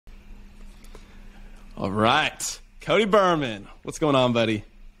All right. Cody Berman, what's going on, buddy?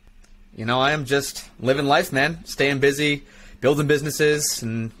 You know, I am just living life, man. Staying busy, building businesses,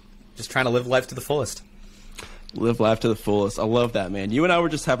 and just trying to live life to the fullest. Live life to the fullest. I love that, man. You and I were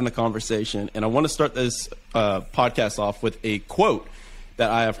just having a conversation, and I want to start this podcast off with a quote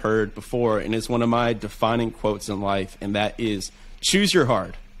that I have heard before, and it's one of my defining quotes in life, and that is, choose your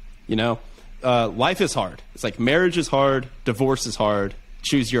hard. You know, life is hard. It's like marriage is hard, divorce is hard,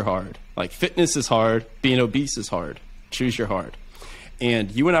 choose your hard. Like fitness is hard, being obese is hard, choose your hard. And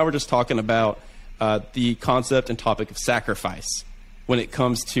you and I were just talking about the concept and topic of sacrifice when it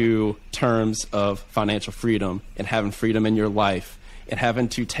comes to terms of financial freedom and having freedom in your life and having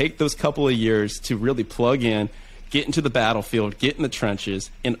to take those couple of years to really plug in, get into the battlefield, get in the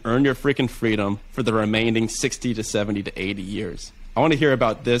trenches, and earn your freaking freedom for the remaining 60 to 70 to 80 years. I want to hear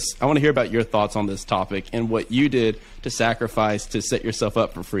about this. I want to hear about your thoughts on this topic and what you did to sacrifice to set yourself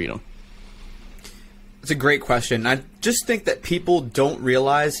up for freedom. It's a great question. I just think that people don't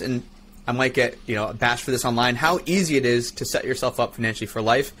realize, and I might get bashed for this online, how easy it is to set yourself up financially for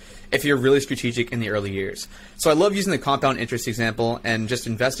life if you're really strategic in the early years. So I love using the compound interest example and just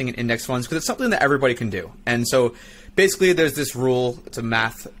investing in index funds because it's something that everybody can do. And so basically there's this rule, it's a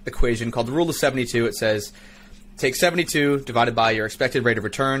math equation called the rule of 72. It says take 72 divided by your expected rate of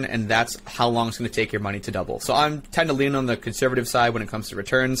return, and that's how long it's going to take your money to double. So I tend to lean on the conservative side when it comes to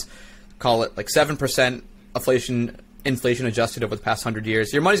returns. Call it like 7% inflation adjusted over the past 100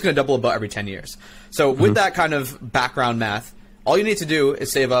 years. Your money's going to double about every 10 years. So with that kind of background math, all you need to do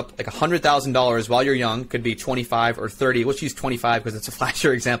is save up like $100,000 while you're young. Could be 25 or 30. Let's use 25 because it's a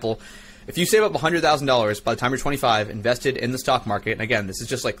flashier example. If you save up $100,000 by the time you're 25, invested in the stock market, and again, this is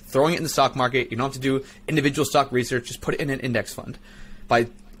just like throwing it in the stock market. You don't have to do individual stock research. Just put it in an index fund. By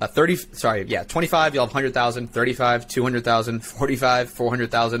 25, you'll have 100,000, 35, 200,000, 45,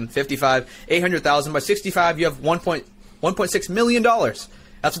 400,000, 55, 800,000. By 65, you have $1.6 million.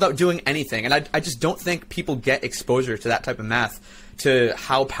 That's without doing anything. And I just don't think people get exposure to that type of math, to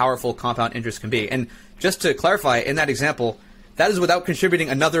how powerful compound interest can be. And just to clarify, in that example, that is without contributing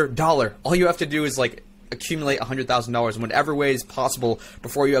another dollar. All you have to do is like accumulate $100,000 in whatever ways possible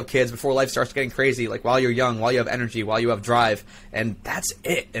before you have kids, before life starts getting crazy, like while you're young, while you have energy, while you have drive, and that's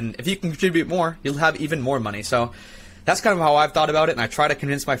it. And if you can contribute more, you'll have even more money. So that's kind of how I've thought about it, and I try to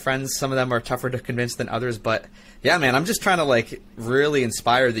convince my friends. Some of them are tougher to convince than others, but yeah, man, I'm just trying to like really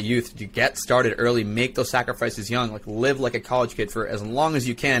inspire the youth to get started early, make those sacrifices young, like live like a college kid for as long as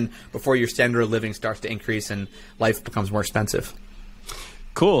you can before your standard of living starts to increase and life becomes more expensive.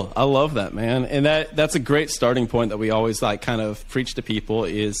 Cool. I love that, man. And that's a great starting point that we always like kind of preach to people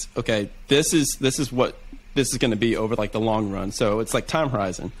is, okay, this is what this is going to be over like the long run. So it's like time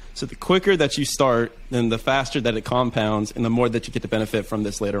horizon. So the quicker that you start, then the faster that it compounds and the more that you get to benefit from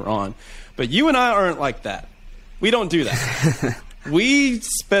this later on. But you and I aren't like that. We don't do that. We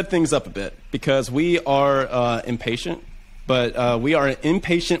sped things up a bit because we are impatient, but we are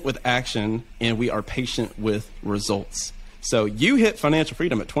impatient with action and we are patient with results. So you hit financial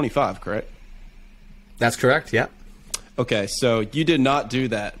freedom at 25, correct? That's correct, yeah. Okay, so you did not do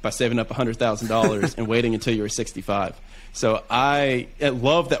that by saving up $100,000 and waiting until you were 65. So I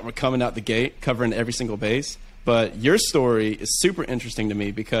love that we're coming out the gate, covering every single base. But your story is super interesting to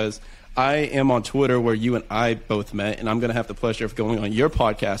me because I am on Twitter where you and I both met, and I'm going to have the pleasure of going on your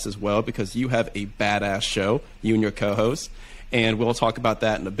podcast as well because you have a badass show, you and your co-host, and we'll talk about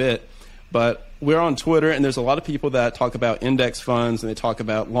that in a bit. But we're on Twitter, and there's a lot of people that talk about index funds, and they talk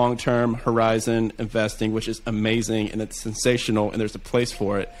about long-term horizon investing, which is amazing, and it's sensational, and there's a place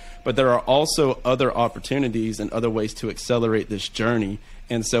for it. But there are also other opportunities and other ways to accelerate this journey.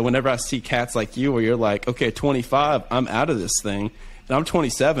 And so whenever I see cats like you where you're like, okay, 25, I'm out of this thing, and I'm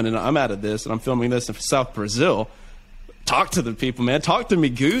 27, and I'm out of this, and I'm filming this in South Brazil, talk to the people, man. Talk to me,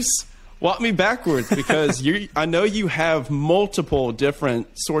 Goose. Walk me backwards because I know you have multiple different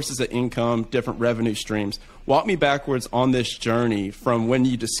sources of income, different revenue streams. Walk me backwards on this journey from when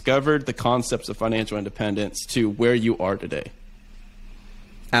you discovered the concepts of financial independence to where you are today.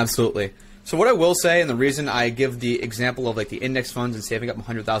 Absolutely. So what I will say, and the reason I give the example of like the index funds and saving up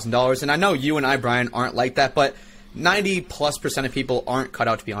 $100,000, and I know you and I, Brian, aren't like that, but 90+% of people aren't cut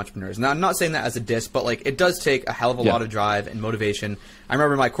out to be entrepreneurs. Now, I'm not saying that as a diss, but like it does take a hell of a lot of drive and motivation. I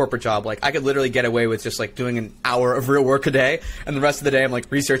remember my corporate job, like I could literally get away with just like doing an hour of real work a day, and the rest of the day I'm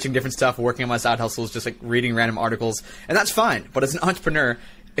like researching different stuff, working on my side hustles, just like reading random articles, and that's fine. But as an entrepreneur,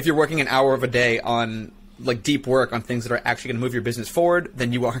 if you're working an hour of a day on like deep work on things that are actually going to move your business forward,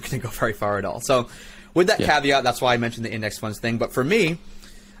 then you aren't going to go very far at all. So with that caveat, that's why I mentioned the index funds thing. But for me,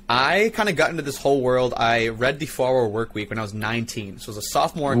 I kind of got into this whole world. I read The 4-Hour Work Week when I was 19. So as a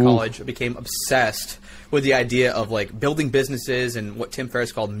sophomore in college, I became obsessed with the idea of like building businesses and what Tim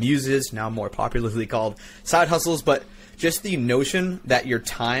Ferriss called muses, now more popularly called side hustles. But just the notion that your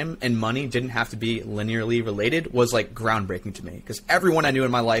time and money didn't have to be linearly related was like groundbreaking to me, because everyone I knew in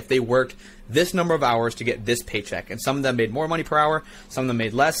my life, they worked this number of hours to get this paycheck, and some of them made more money per hour, some of them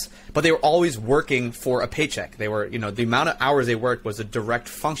made less, but they were always working for a paycheck. They were, the amount of hours they worked was a direct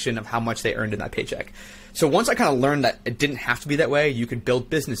function of how much they earned in that paycheck. So once I kind of learned that it didn't have to be that way, you could build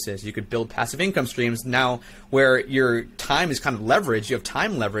businesses, you could build passive income streams now where your time is kind of leverage, you have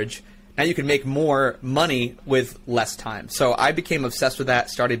time leverage. Now you can make more money with less time. So I became obsessed with that,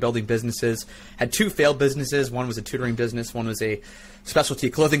 started building businesses, had 2 failed businesses. One was a tutoring business, one was a specialty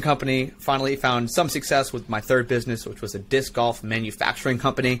clothing company. Finally found some success with my 3rd business, which was a disc golf manufacturing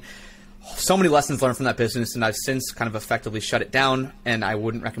company. So many lessons learned from that business, and I've since kind of effectively shut it down, and I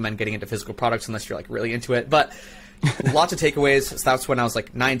wouldn't recommend getting into physical products unless you're like really into it. But lots of takeaways. So that's when I was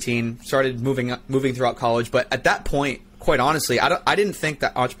like 19, started moving throughout college. But at that point, quite honestly, I didn't think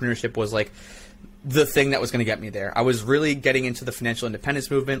that entrepreneurship was like the thing that was going to get me there. I was really getting into the financial independence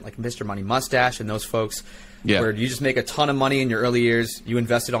movement, like Mr. Money Mustache and those folks, where you just make a ton of money in your early years. You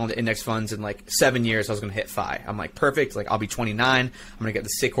invest it all into index funds. In like 7 years, I was going to hit FI. I'm like, perfect. Like, I'll be 29. I'm going to get the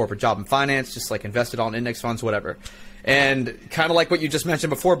sick corporate job in finance, just like invest it all in index funds, whatever. And kind of like what you just mentioned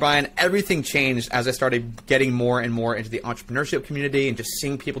before, Brian, everything changed as I started getting more and more into the entrepreneurship community and just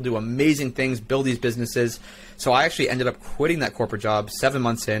seeing people do amazing things, build these businesses. So I actually ended up quitting that corporate job 7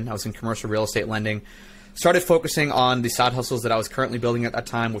 months in. I was in commercial real estate lending. Started focusing on the side hustles that I was currently building at that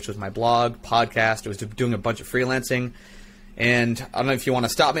time, which was my blog, podcast. I was doing a bunch of freelancing. And I don't know if you want to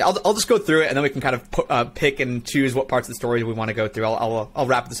stop me. I'll just go through it, and then we can kind of pick and choose what parts of the story we want to go through. I'll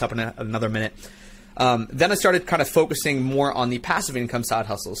wrap this up in another minute. Then I started kind of focusing more on the passive income side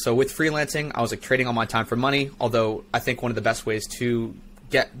hustles. So with freelancing, I was like trading all my time for money, although I think one of the best ways to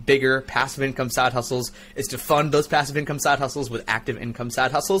get bigger passive income side hustles is to fund those passive income side hustles with active income side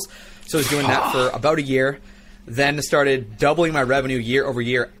hustles. So I was doing that for about a year. Then started doubling my revenue year over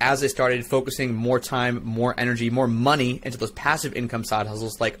year as I started focusing more time, more energy, more money into those passive income side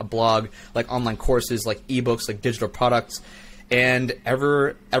hustles, like a blog, like online courses, like ebooks, like digital products. And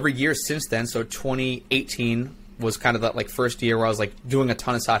every year since then, so 2018 was kind of that like first year where I was like doing a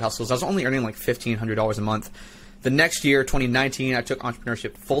ton of side hustles. I was only earning like $1,500 a month. The next year, 2019, I took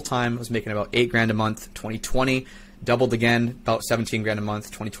entrepreneurship full time. I was making about $8,000 a month. 2020 doubled again, about $17,000 a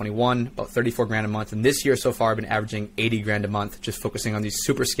month. 2021, about $34,000 a month. And this year so far, I've been averaging $80,000 a month, just focusing on these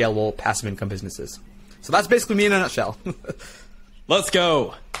super scalable passive income businesses. So that's basically me in a nutshell. Let's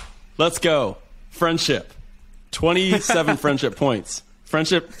go. Friendship. 27 friendship points.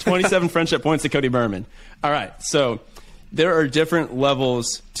 27 friendship points to Cody Berman. All right. So there are different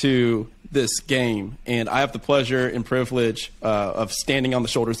levels to this game, and I have the pleasure and privilege of standing on the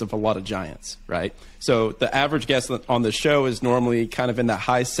shoulders of a lot of giants, right? So the average guest on the show is normally kind of in that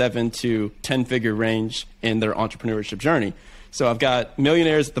high 7 to 10 figure range in their entrepreneurship journey. So I've got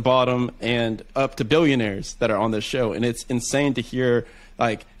millionaires at the bottom and up to billionaires that are on this show, and it's insane to hear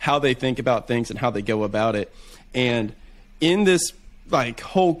like how they think about things and how they go about it. And in this like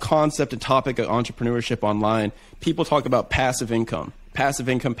whole concept and topic of entrepreneurship online, people talk about passive income,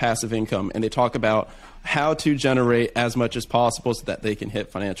 and they talk about how to generate as much as possible so that they can hit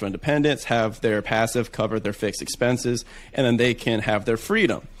financial independence, have their passive cover their fixed expenses, and then they can have their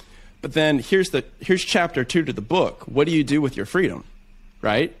freedom. But then here's chapter 2 to the book. What do you do with your freedom,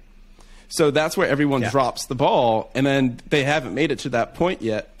 right? So that's where everyone drops the ball, and then they haven't made it to that point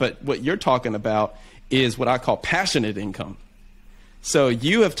yet. But what you're talking about is what I call passionate income. So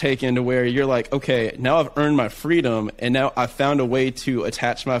you have taken to where you're like, okay, now I've earned my freedom, and now I've found a way to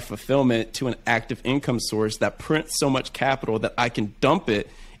attach my fulfillment to an active income source that prints so much capital that I can dump it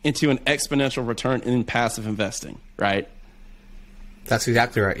into an exponential return in passive investing, right? That's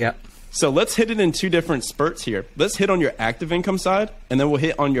exactly right, yeah. So let's hit it in 2 different spurts here. Let's hit on your active income side, and then we'll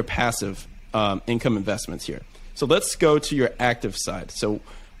hit on your passive income investments here. So let's go to your active side. So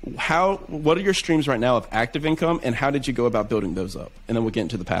what are your streams right now of active income, and how did you go about building those up? And then we'll get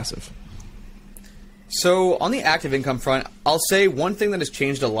into the passive. So on the active income front, I'll say one thing that has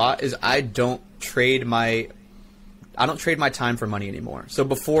changed a lot is I don't trade my time for money anymore. So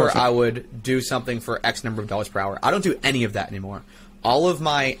before Perfect. I would do something for X number of dollars per hour. I don't do any of that anymore. All of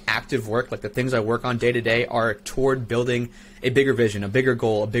my active work, like the things I work on day to day, are toward building a bigger vision, a bigger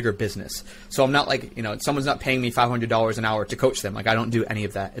goal, a bigger business. So I'm not like, someone's not paying me $500 an hour to coach them. Like, I don't do any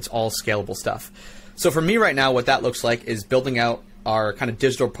of that. It's all scalable stuff. So for me right now, what that looks like is building out our kind of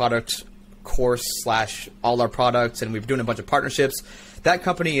digital product course / all our products, and we've been doing a bunch of partnerships. That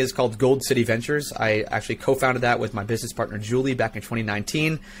company is called Gold City Ventures. I actually co-founded that with my business partner, Julie, back in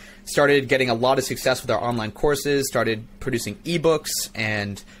 2019. Started getting a lot of success with our online courses, started producing ebooks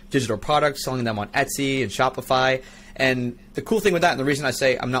and digital products, selling them on Etsy and Shopify. And the cool thing with that, and the reason I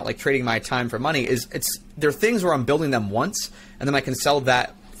say I'm not like trading my time for money, is they're things where I'm building them once, and then I can sell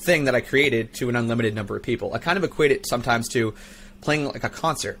that thing that I created to an unlimited number of people. I kind of equate it sometimes to playing like a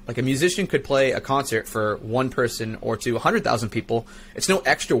concert. Like a musician could play a concert for one person or to 100,000 people. It's no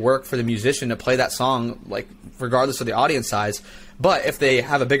extra work for the musician to play that song, like regardless of the audience size. But if they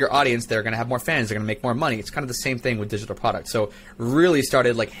have a bigger audience, they're going to have more fans. They're going to make more money. It's kind of the same thing with digital products. So really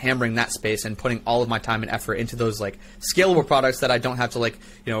started like hammering that space and putting all of my time and effort into those like scalable products that I don't have to like,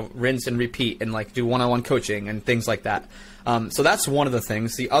 rinse and repeat and like do one-on-one coaching and things like that. So that's one of the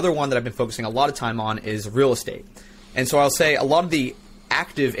things. The other one that I've been focusing a lot of time on is real estate. And so I'll say a lot of the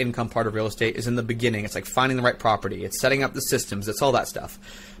active income part of real estate is in the beginning. It's like finding the right property. It's setting up the systems. It's all that stuff.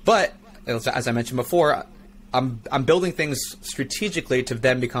 But as I mentioned before, I'm building things strategically to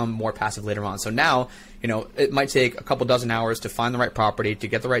then become more passive later on. So now, it might take a couple dozen hours to find the right property, to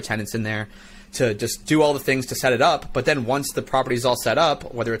get the right tenants in there, to just do all the things to set it up. But then once the property is all set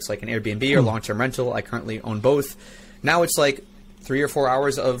up, whether it's like an Airbnb or long-term rental, I currently own both. Now it's like 3 or 4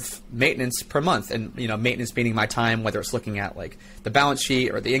 hours of maintenance per month. And, maintenance meaning my time, whether it's looking at like the balance sheet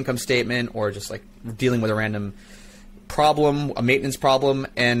or the income statement or just like dealing with a random problem, a maintenance problem.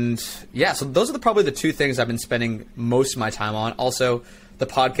 And yeah, so those are probably the two things I've been spending most of my time on. Also, the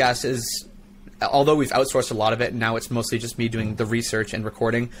podcast is, although we've outsourced a lot of it, now it's mostly just me doing the research and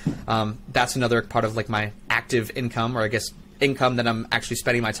recording. That's another part of like my active income, or I guess income that I'm actually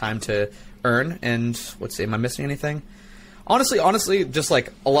spending my time to earn. And let's see, am I missing anything? Honestly, just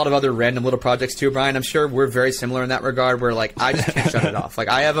like a lot of other random little projects too, Brian. I'm sure we're very similar in that regard, where like I just can't shut it off. Like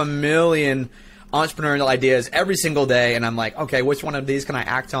I have a million entrepreneurial ideas every single day, and I'm like, okay, which one of these can I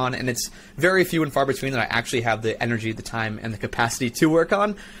act on? And it's very few and far between that I actually have the energy, the time, and the capacity to work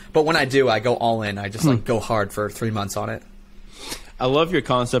on. But when I do, I go all in. I just like go hard for 3 months on it. I love your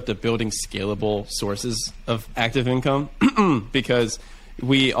concept of building scalable sources of active income because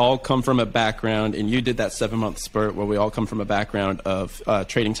we all come from a background, and you did that 7-month spurt where we all come from a background of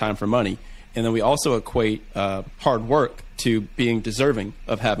trading time for money. And then we also equate hard work to being deserving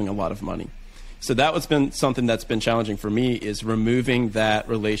of having a lot of money. So that has been something that's been challenging for me, is removing that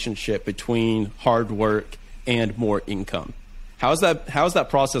relationship between hard work and more income. How's that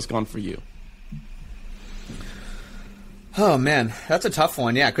process gone for you? Oh man, that's a tough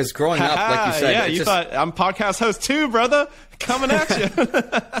one. Yeah, because growing up, like you said, yeah, you thought I'm podcast host too, brother. Coming at you.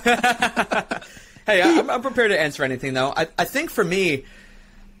 Hey, I'm prepared to answer anything though. I think for me,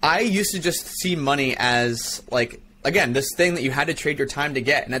 I used to just see money as like, again, this thing that you had to trade your time to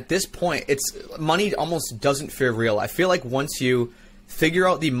get. And at this point, money almost doesn't feel real. I feel like once you figure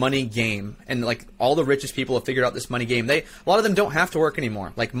out the money game, and like all the richest people have figured out this money game, a lot of them don't have to work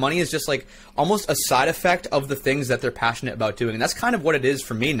anymore. Like money is just like almost a side effect of the things that they're passionate about doing. And that's kind of what it is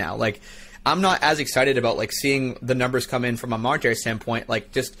for me now. Like I'm not as excited about like seeing the numbers come in from a monetary standpoint.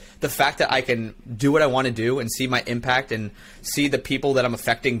 Like just the fact that I can do what I want to do and see my impact and see the people that I'm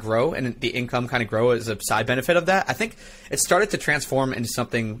affecting grow and the income kind of grow as a side benefit of that. I think it started to transform into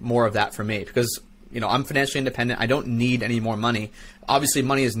something more of that for me because, I'm financially independent. I don't need any more money. Obviously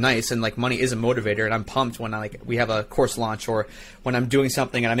money is nice, and like money is a motivator, and I'm pumped when we have a course launch or when I'm doing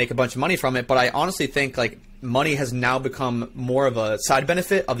something and I make a bunch of money from it. But I honestly think like money has now become more of a side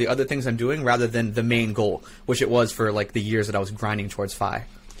benefit of the other things I'm doing rather than the main goal, which it was for like the years that I was grinding towards FI.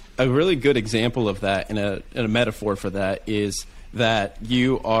 A really good example of that, and a metaphor for that, is that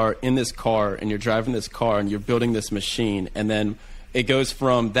you are in this car and you're driving this car and you're building this machine, and then it goes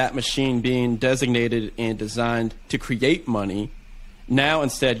from that machine being designated and designed to create money. Now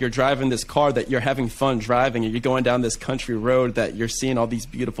instead you're driving this car that you're having fun driving, and you're going down this country road that you're seeing all these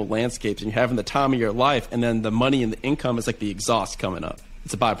beautiful landscapes and you're having the time of your life, and then the money and the income is like the exhaust coming up.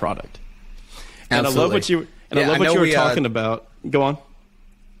 It's a byproduct. And Absolutely. I love what you were talking about. Go on.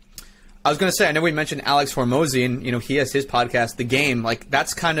 I was going to say, I know we mentioned Alex Hormozian, he has his podcast, The Game. Like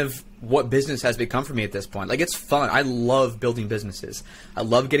that's kind of what business has become for me at this point. Like it's fun. I love building businesses. I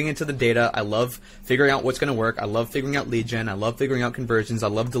love getting into the data. I love figuring out what's going to work. I love figuring out lead gen. I love figuring out conversions. I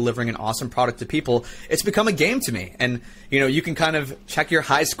love delivering an awesome product to people. It's become a game to me. And, you can kind of check your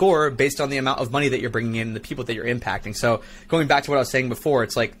high score based on the amount of money that you're bringing in, the people that you're impacting. So going back to what I was saying before,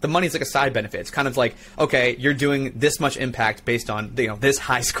 it's like the money's like a side benefit. It's kind of like, okay, you're doing this much impact based on, this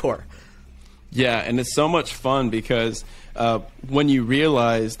high score. Yeah, and it's so much fun because when you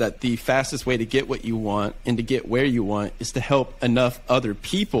realize that the fastest way to get what you want and to get where you want is to help enough other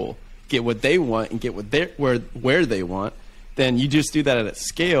people get what they want and get what where they want, then you just do that at a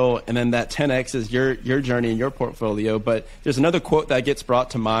scale, and then that 10x is your journey and your portfolio. But there's another quote that gets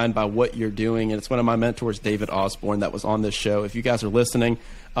brought to mind by what you're doing, and it's one of my mentors, David Osborne, that was on this show. If you guys are listening,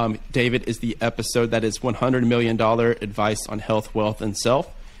 David is the episode that is $100 million advice on health, wealth, and self.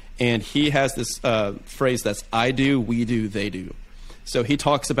 And he has this phrase that's I do, we do, they do. So he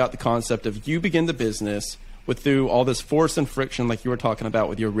talks about the concept of you begin the business through all this force and friction like you were talking about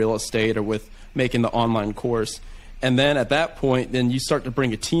with your real estate or with making the online course. And then at that point, then you start to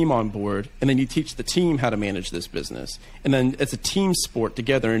bring a team on board, and then you teach the team how to manage this business. And then it's a team sport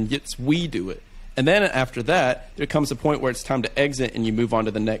together, and it's we do it. And then after that, there comes a point where it's time to exit, and you move on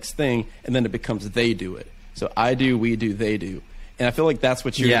to the next thing, and then it becomes they do it. So I do, we do, they do. And I feel like that's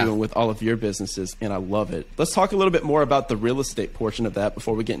what you're doing with all of your businesses, and I love it. Let's talk a little bit more about the real estate portion of that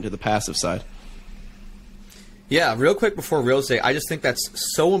before we get into the passive side. Yeah, real quick before real estate, I just think that's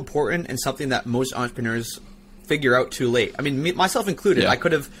so important and something that most entrepreneurs figure out too late. I mean, myself included. I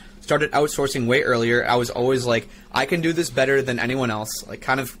could have started outsourcing way earlier. I was always like, I can do this better than anyone else. Like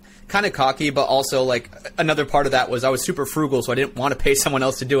kind of cocky, but also like another part of that was I was super frugal, so I didn't want to pay someone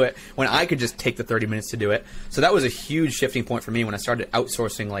else to do it when I could just take the 30 minutes to do it. So that was a huge shifting point for me when I started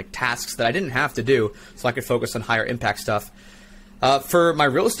outsourcing like tasks that I didn't have to do, so I could focus on higher impact stuff. For my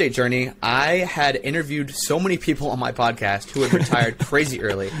real estate journey, I had interviewed so many people on my podcast who had retired crazy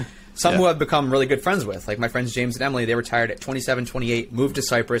early. Some who I've become really good friends with, like my friends James and Emily. They retired at 27, 28, moved to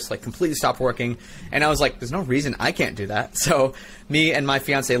Cyprus, like completely stopped working. And I was like, there's no reason I can't do that. So me and my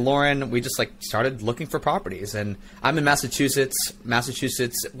fiance Lauren, we just like started looking for properties. And I'm in Massachusetts.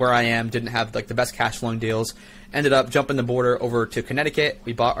 Massachusetts, where I am, didn't have like the best cash flowing deals. Ended up jumping the border over to Connecticut.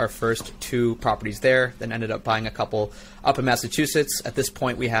 We bought our first 2 properties there, then ended up buying a couple up in Massachusetts. At this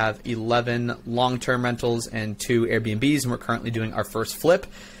point, we have 11 long-term rentals and 2 Airbnbs, and we're currently doing our first flip.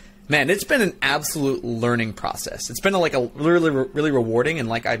 Man, it's been an absolute learning process. It's been like a really rewarding, and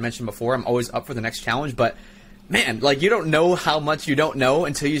like I mentioned before, I'm always up for the next challenge, but man, like you don't know how much you don't know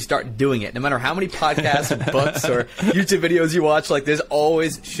until you start doing it. No matter how many podcasts or books or YouTube videos you watch, like there's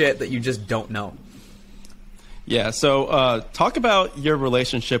always shit that you just don't know. Yeah, so talk about your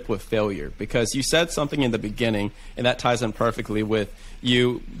relationship with failure, because you said something in the beginning, and that ties in perfectly with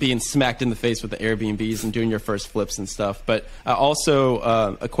you being smacked in the face with the Airbnbs and doing your first flips and stuff. But also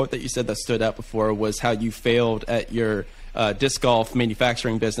a quote that you said that stood out before was how you failed at your disc golf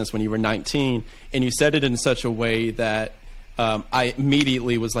manufacturing business when you were 19, and you said it in such a way that I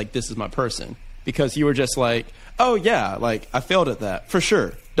immediately was like, this is my person, because you were just like, oh yeah, like I failed at that for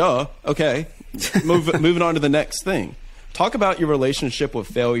sure, duh, okay. Moving on to the next thing. Talk about your relationship with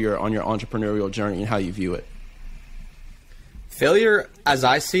failure on your entrepreneurial journey and how you view it. Failure, as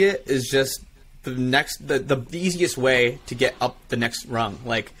I see it, is just the easiest way to get up the next rung.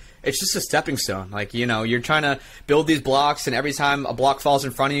 Like, it's just a stepping stone. Like, you know, you're trying to build these blocks, and every time a block falls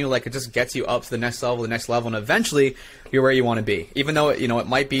in front of you, like, it just gets you up to the next level, and eventually you're where you want to be. Even though, you know, it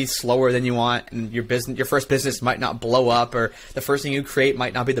might be slower than you want, and your first business might not blow up, or the first thing you create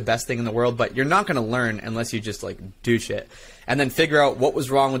might not be the best thing in the world, but you're not going to learn unless you just, like, do shit. And then figure out what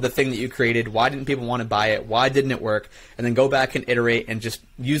was wrong with the thing that you created, why didn't people want to buy it, why didn't it work, and then go back and iterate and just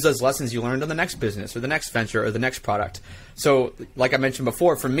use those lessons you learned on the next business or the next venture or the next product. So, like I mentioned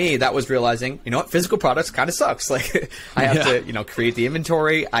before, for me, that was realizing, you know what, physical products kind of sucks. Like, I have to, you know, create the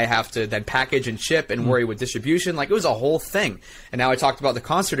inventory, I have to then package and ship and worry with distribution. Like, it was a whole thing. And now I talked about the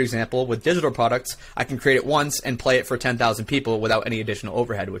concert example with digital products. I can create it once and play it for 10,000 people without any additional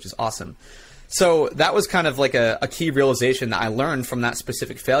overhead, which is awesome. So that was kind of like a key realization that I learned from that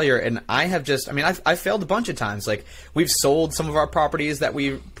specific failure. And I have just, I mean, I've failed a bunch of times. Like, we've sold some of our properties that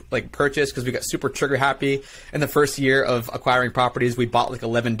we like purchased because we got super trigger happy in the first year of acquiring properties. We bought like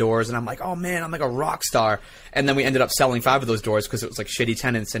 11 doors, and I'm like, oh man, I'm like a rock star. And then we ended up selling 5 of those doors because it was like shitty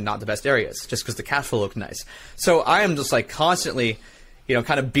tenants and not the best areas, just because the cash flow looked nice. So I am just like constantly, you know,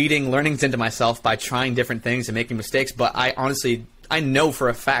 kind of beating learnings into myself by trying different things and making mistakes. But I know for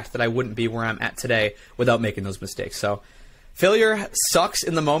a fact that I wouldn't be where I'm at today without making those mistakes. So failure sucks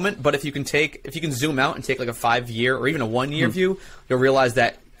in the moment, but if you can zoom out and take like a 5-year or even a 1-year view, you'll realize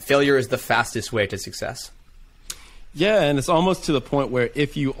that failure is the fastest way to success. Yeah, and it's almost to the point where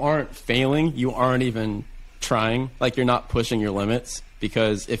if you aren't failing, you aren't even trying. Like, you're not pushing your limits,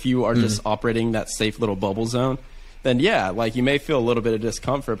 because if you are just operating that safe little bubble zone, then yeah, like you may feel a little bit of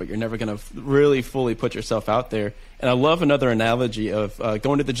discomfort, but you're never going to really fully put yourself out there. And I love another analogy of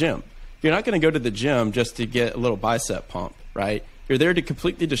going to the gym. You're not going to go to the gym just to get a little bicep pump, right? You're there to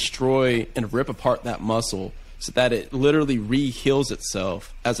completely destroy and rip apart that muscle so that it literally re-heals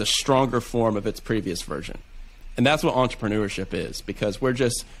itself as a stronger form of its previous version. And that's what entrepreneurship is, because we're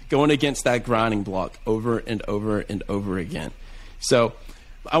just going against that grinding block over and over and over again. So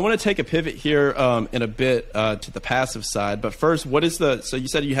I want to take a pivot here in a bit to the passive side. But first, so you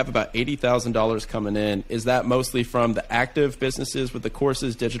said you have about $80,000 coming in. Is that mostly from the active businesses with the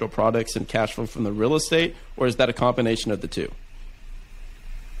courses, digital products, and cash flow from the real estate? Or is that a combination of the two?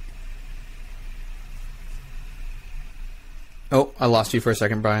 Oh, I lost you for a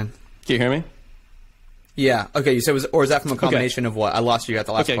second, Brian. Can you hear me? Yeah. Okay. You said or is that from a combination of what? I lost you at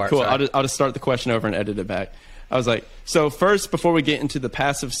the last part. Okay, cool. Sorry. I'll just start the question over and edit it back. I was like, so first, before we get into the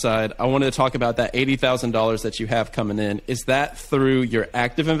passive side, I wanted to talk about that $80,000 that you have coming in. Is that through your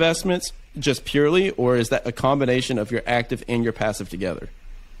active investments just purely, or is that a combination of your active and your passive together?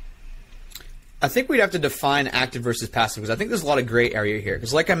 I think we'd have to define active versus passive, because I think there's a lot of gray area here.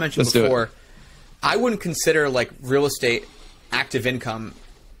 Because like I mentioned before, I wouldn't consider like real estate active income.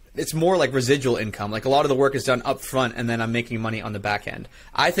 It's more like residual income. Like a lot of the work is done up front and then I'm making money on the back end.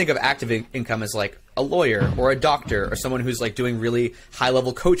 I think of active income as like a lawyer or a doctor or someone who's like doing really high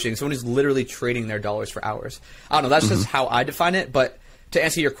level coaching, someone who's literally trading their dollars for hours. I don't know. That's just how I define it. But to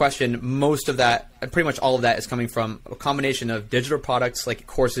answer your question, most of that, pretty much all of that is coming from a combination of digital products like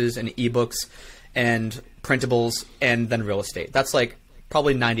courses and ebooks and printables and then real estate. That's like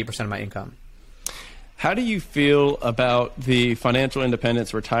probably 90% of my income. How do you feel about the financial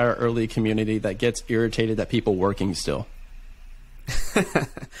independence, retire early community that gets irritated at people working still?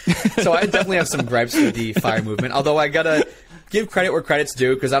 So I definitely have some gripes with the FIRE movement, although I gotta give credit where credit's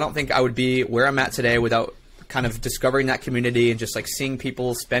due, because I don't think I would be where I'm at today without kind of discovering that community and just like seeing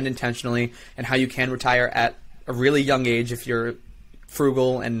people spend intentionally and how you can retire at a really young age if you're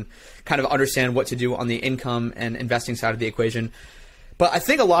frugal and kind of understand what to do on the income and investing side of the equation. But I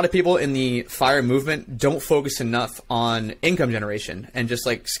think a lot of people in the FIRE movement don't focus enough on income generation and just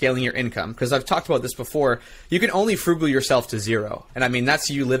like scaling your income. Because I've talked about this before, you can only frugal yourself to zero. And I mean, that's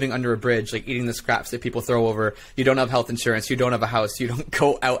you living under a bridge, like eating the scraps that people throw over. You don't have health insurance. You don't have a house. You don't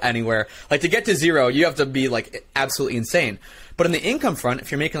go out anywhere. Like to get to zero, you have to be like absolutely insane. But on the income front, if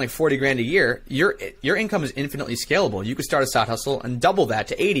you're making like 40 grand a year, your income is infinitely scalable. You could start a side hustle and double that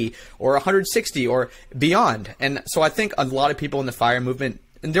to 80 or 160 or beyond. And so I think a lot of people in the FIRE movement,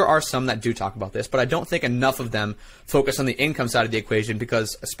 and there are some that do talk about this, but I don't think enough of them focus on the income side of the equation,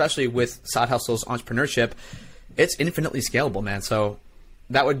 because especially with side hustles, entrepreneurship, it's infinitely scalable, man. So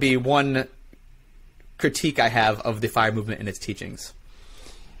that would be one critique I have of the FIRE movement and its teachings.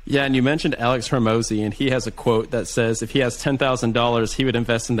 Yeah, and you mentioned Alex Hormozy, and he has a quote that says if he has $10,000, he would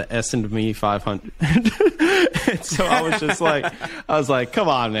invest in the S&P 500. And so I was like, come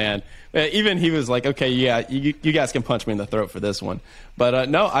on, man. Even he was like, okay, yeah, you guys can punch me in the throat for this one. But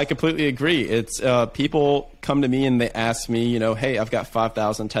no, I completely agree. It's people come to me and they ask me, you know, hey, I've got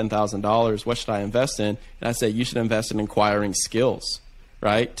 $5,000, $10,000. What should I invest in? And I say you should invest in acquiring skills,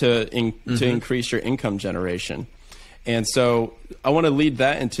 right, to increase your income generation. And so I want to lead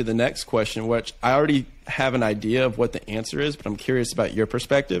that into the next question, which I already have an idea of what the answer is, but I'm curious about your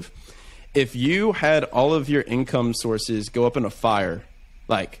perspective. If you had all of your income sources go up in a fire,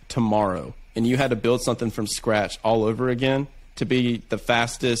 like tomorrow, and you had to build something from scratch all over again to be the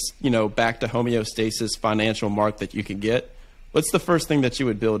fastest, you know, back to homeostasis financial mark that you could get, what's the first thing that you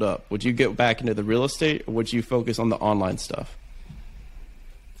would build up? Would you get back into the real estate, or would you focus on the online stuff?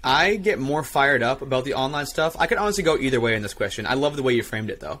 I get more fired up about the online stuff. I could honestly go either way in this question. I love the way you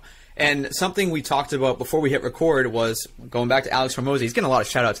framed it, though. And something we talked about before we hit record was going back to Alex Hormozy. He's getting a lot of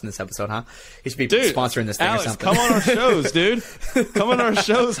shout-outs in this episode, huh? He should be sponsoring this thing Alex, or something. come on our shows, dude. Come on our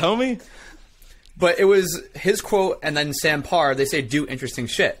shows, homie. But it was his quote, and then Sam Parr, they say, do interesting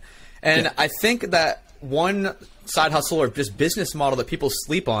shit. And yeah. I think that one side hustle or just business model that people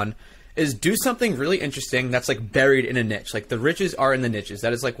sleep on is do something really interesting that's like buried in a niche. Like the riches are in the niches.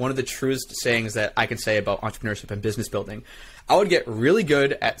 That is like one of the truest sayings that I can say about entrepreneurship and business building. I would get really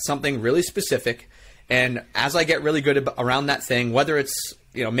good at something really specific. And as I get really good around that thing, whether it's,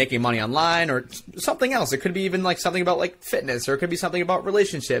 you know, making money online or something else, it could be even like something about like fitness, or it could be something about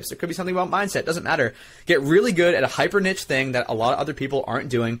relationships. It could be something about mindset. Doesn't matter. Get really good at a hyper niche thing that a lot of other people aren't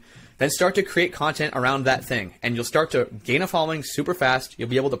doing. Then start to create content around that thing, and you'll start to gain a following super fast. You'll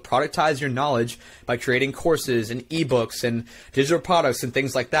be able to productize your knowledge by creating courses and ebooks and digital products and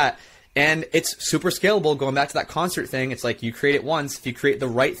things like that. And it's super scalable. Going back to that concert thing, it's like you create it once. If you create the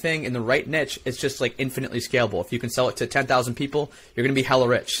right thing in the right niche, it's just like infinitely scalable. If you can sell it to 10,000 people, you're going to be hella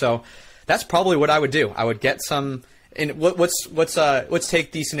rich. So that's probably what I would do. I would get some. And let's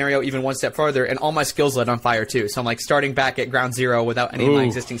take the scenario even one step further, and all my skills lit on fire too. So I'm like starting back at ground zero without any of my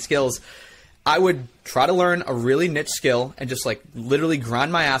existing skills. I would try to learn a really niche skill and just like literally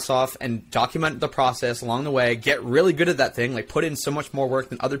grind my ass off and document the process along the way, get really good at that thing, like put in so much more work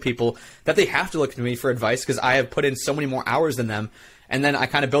than other people that they have to look to me for advice because I have put in so many more hours than them. And then I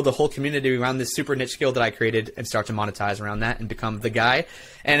kind of build a whole community around this super niche skill that I created and start to monetize around that and become the guy.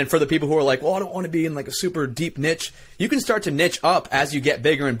 And for the people who are like, well, I don't want to be in like a super deep niche, you can start to niche up as you get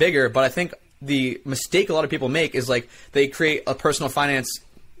bigger and bigger. But I think the mistake a lot of people make is like they create a personal finance,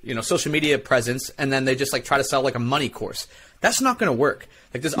 social media presence, and then they just like try to sell like a money course. That's not going to work.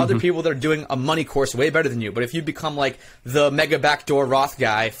 Like there's other people that are doing a money course way better than you. But if you become like the mega backdoor Roth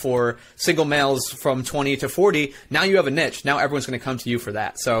guy for single males from 20 to 40, now you have a niche. Now everyone's going to come to you for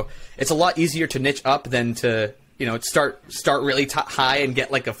that. So it's a lot easier to niche up than to, start really high and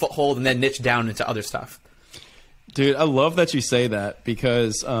get like a foothold and then niche down into other stuff. Dude, I love that you say that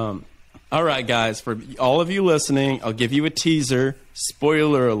because, all right, guys, for all of you listening, I'll give you a teaser.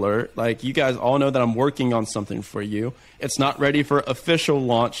 Spoiler alert. Like, you guys all know that I'm working on something for you. It's not ready for official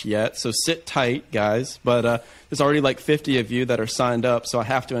launch yet, so sit tight, guys. But there's already like 50 of you that are signed up, so I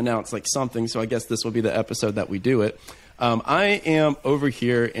have to announce like something. So I guess this will be the episode that we do it. I am over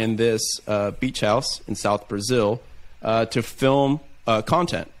here in this beach house in South Brazil to film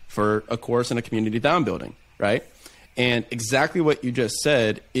content for a course and a community that I'm building, right? And exactly what you just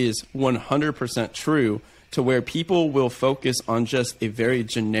said is 100% true, to where people will focus on just a very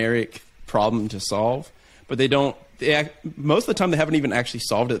generic problem to solve, but most of the time they haven't even actually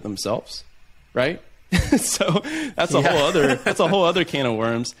solved it themselves, right? So that's a whole other can of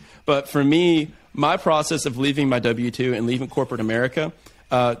worms. But for me, my process of leaving my W-2 and leaving corporate America,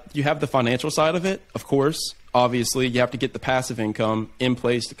 you have the financial side of it, of course. Obviously, you have to get the passive income in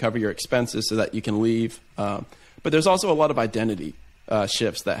place to cover your expenses so that you can leave. But there's also a lot of identity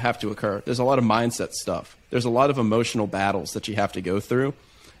shifts that have to occur. There's a lot of mindset stuff. There's a lot of emotional battles that you have to go through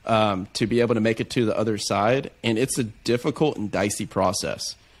to be able to make it to the other side. And it's a difficult and dicey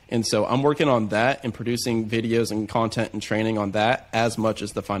process. And so I'm working on that and producing videos and content and training on that as much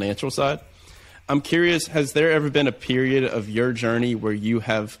as the financial side. I'm curious, has there ever been a period of your journey where you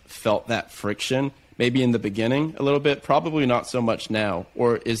have felt that friction, maybe in the beginning a little bit, probably not so much now,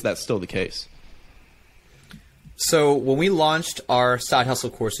 or is that still the case? So when we launched our side hustle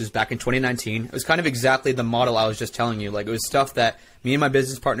courses back in 2019, it was kind of exactly the model I was just telling you. Like, it was stuff that me and my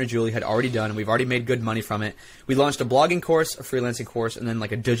business partner, Julie, had already done, and we've already made good money from it. We launched a blogging course, a freelancing course, and then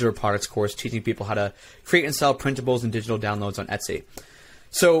like a digital products course teaching people how to create and sell printables and digital downloads on Etsy.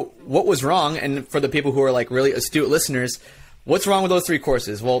 So what was wrong, and for the people who are like really astute listeners, what's wrong with those three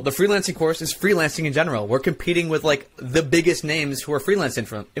courses? Well, the freelancing course is freelancing in general. We're competing with like the biggest names who are freelance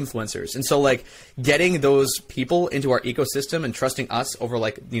influencers. And so like getting those people into our ecosystem and trusting us over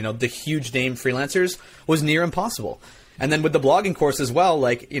like, the huge name freelancers was near impossible. And then with the blogging course as well,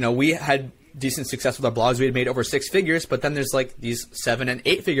 like, we had decent success with our blogs. We had made over 6 figures, but then there's like these 7- and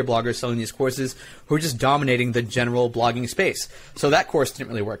 8-figure bloggers selling these courses who are just dominating the general blogging space. So that course didn't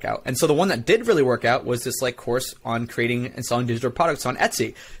really work out. And so the one that did really work out was this like course on creating and selling digital products on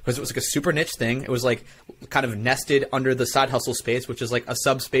Etsy, because it was like a super niche thing. It was like kind of nested under the side hustle space, which is like a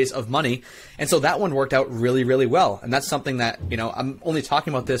subspace of money. And so that one worked out really, really well. And that's something that, I'm only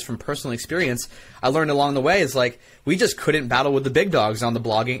talking about this from personal experience. I learned along the way is like, we just couldn't battle with the big dogs on the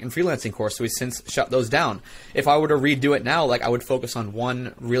blogging and freelancing course. So we since shut those down. If I were to redo it now, like I would focus on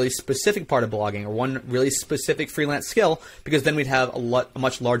one really specific part of blogging or one really specific freelance skill, because then we'd have a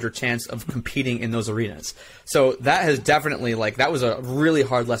much larger chance of competing in those arenas. So that has definitely that was a really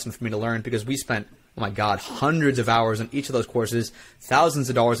hard lesson for me to learn, because we spent, oh my God, hundreds of hours on each of those courses, thousands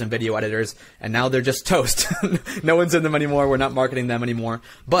of dollars in video editors, and now they're just toast. No one's in them anymore. We're not marketing them anymore.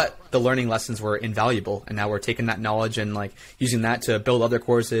 But the learning lessons were invaluable, and now we're taking that knowledge and using that to build other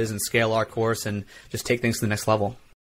courses and scale our course and just take things to the next level.